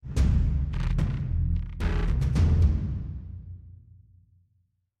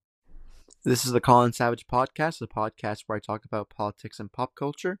This is the Colin Savage Podcast, the podcast where I talk about politics and pop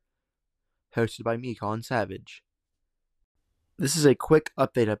culture, hosted by me, Colin Savage. This is a quick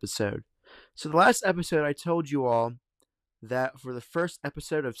update episode. So, the last episode, I told you all that for the first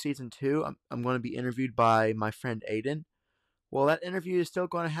episode of season 2, I'm going to be interviewed by my friend Aiden. Well, that interview is still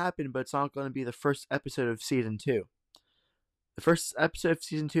going to happen, but it's not going to be the first episode of season 2. The first episode of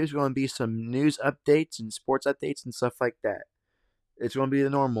season 2 is going to be some news updates and sports updates and stuff like that. It's going to be the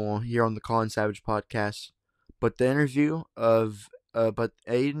normal here on the Colin Savage Podcast. But the interview but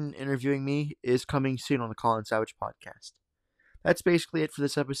Aiden interviewing me is coming soon on the Colin Savage Podcast. That's basically it for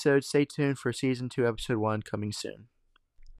this episode. Stay tuned for season 2, episode 1 coming soon.